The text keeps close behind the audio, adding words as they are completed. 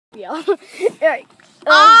Yeah. Alright.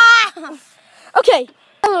 Okay.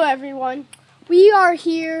 Hello, everyone. We are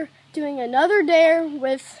here doing another dare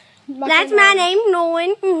with. That's my name,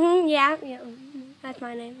 Nolan. Yeah. That's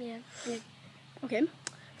my name. Yeah. Okay.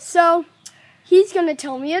 So he's gonna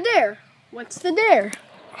tell me a dare. What's the dare?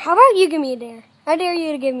 How about you give me a dare? I dare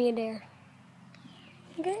you to give me a dare.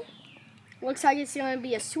 Okay. Looks like it's gonna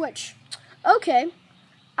be a switch. Okay.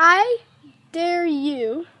 I dare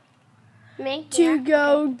you to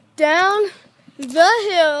go down the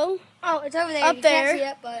hill. Oh, it's over there. Up you there. Can't see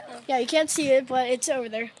it, but, Yeah, you can't see it, but it's over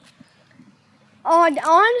there. On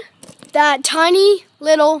that tiny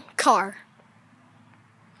little car.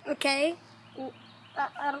 Okay.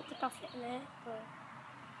 I don't think I'll fit in that. But...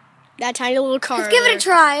 That tiny little car. Let's give it a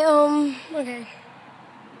try. Okay.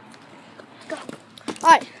 Go. All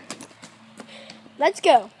right. Let's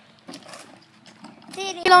go.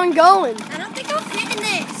 Keep on going. I don't think I'll fit in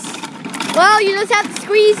this. Well, you just have to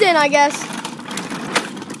squeeze in, I guess.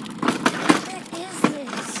 What is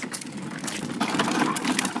this?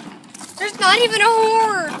 There's not even a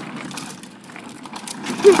horn.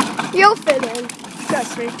 You'll fit in.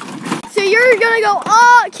 Trust me. So you're gonna go.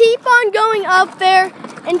 Keep on going up there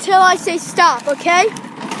until I say stop. Okay?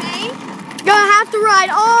 Okay. You're gonna have to ride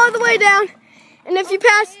all the way down, and if you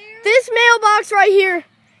pass this mailbox right here,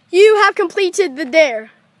 you have completed the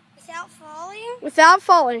dare. Without falling? Without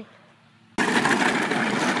falling.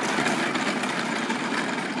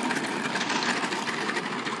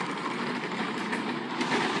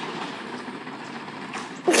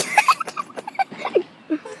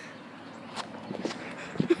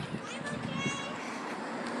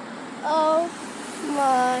 Oh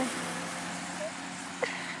my.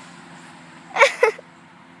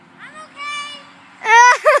 I'm okay.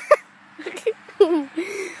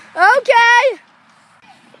 Okay.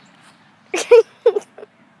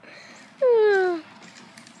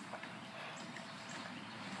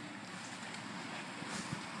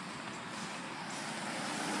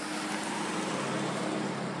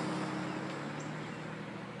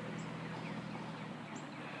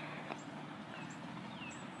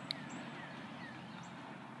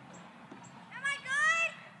 Am I good?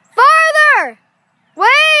 Farther!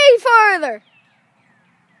 Way farther!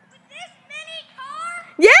 With this mini car?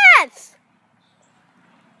 Yes!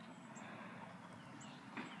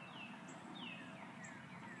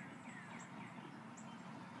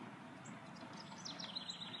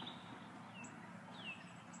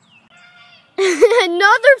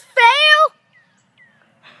 Another fail?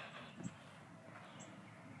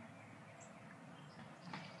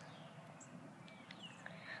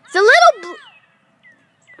 It's a little...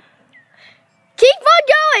 Keep on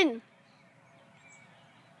going!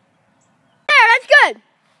 There, that's good.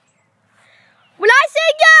 When I say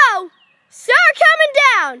go, start coming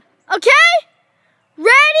down, okay?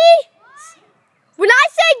 Ready? When I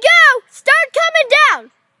say go, start coming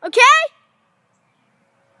down, okay?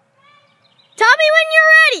 Tell me when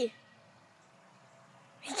you're ready.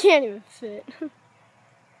 He can't even fit.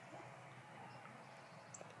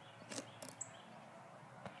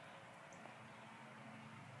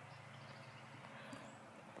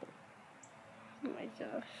 Oh my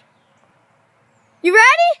gosh. You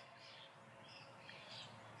ready?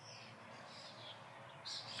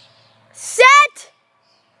 Set.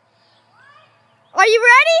 Are you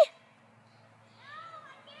ready?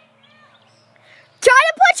 Try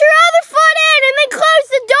to put your other foot in and then close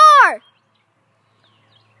the door.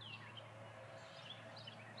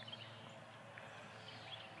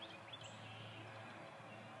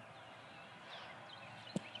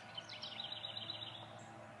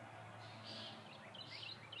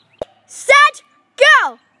 Set,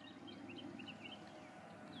 go.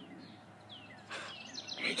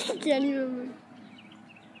 He can't even move.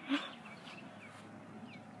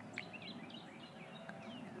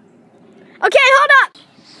 Okay, hold up.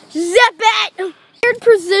 Zip it. Weird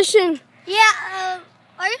position. Yeah,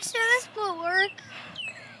 are you sure this will work?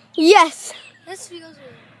 Yes. This feels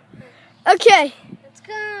weird. Okay. Let's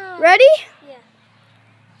go. Ready? Yeah.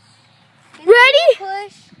 Ready?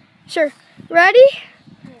 Push. Sure. Ready?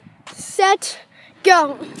 Set,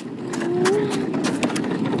 go.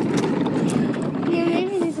 Yeah,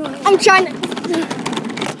 maybe this one. I'm trying to.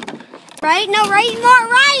 Right? No, right, more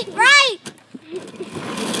right, right.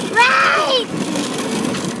 Right.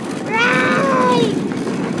 Right.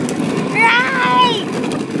 Right.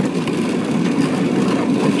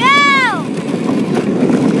 Go.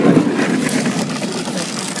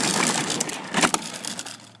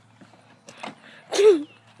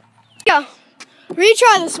 Go.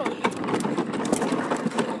 Retry this one.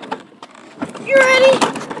 You ready?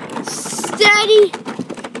 Steady.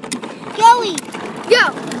 Joey. Go.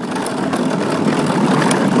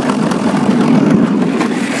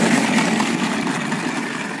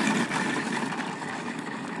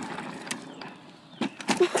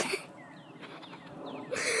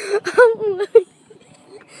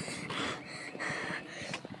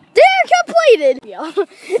 completed. All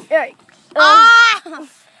right. Ah!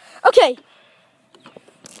 Okay.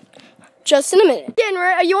 Just in a minute. Again,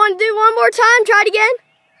 you want to do one more time? Try it again.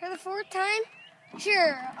 For the 4th time?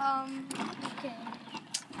 Sure. Okay.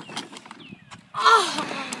 Oh,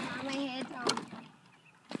 my head.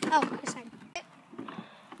 Oh, this side.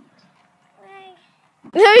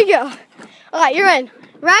 There you go. All right, you're in.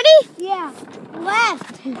 Ready? Yeah.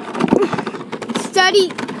 Left.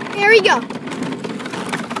 Steady. Here we go.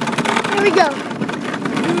 Here we go.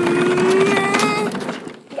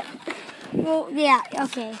 Well, yeah.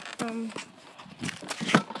 Okay.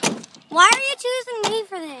 Why are you choosing me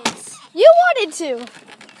for this? You wanted to.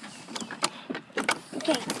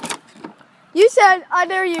 Okay. You said, I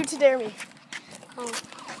dare you to dare me. Oh.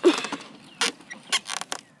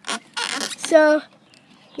 So,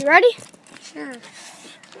 you ready? Sure.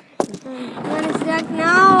 What is that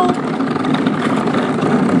now?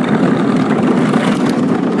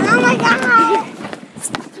 Oh my God!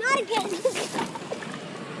 Not again.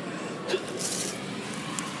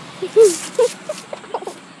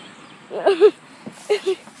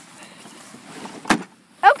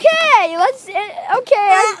 Okay, okay.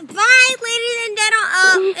 Bye, ladies and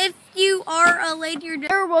gentlemen. If you are a lady or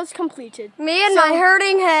There was completed. me and my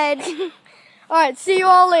hurting head. All right, see you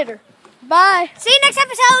all later. Bye. See you next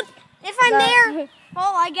episode. If I'm Bye. there.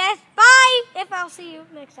 Well, I guess. Bye. If I'll see you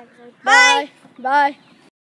next episode. Bye. Bye. Bye.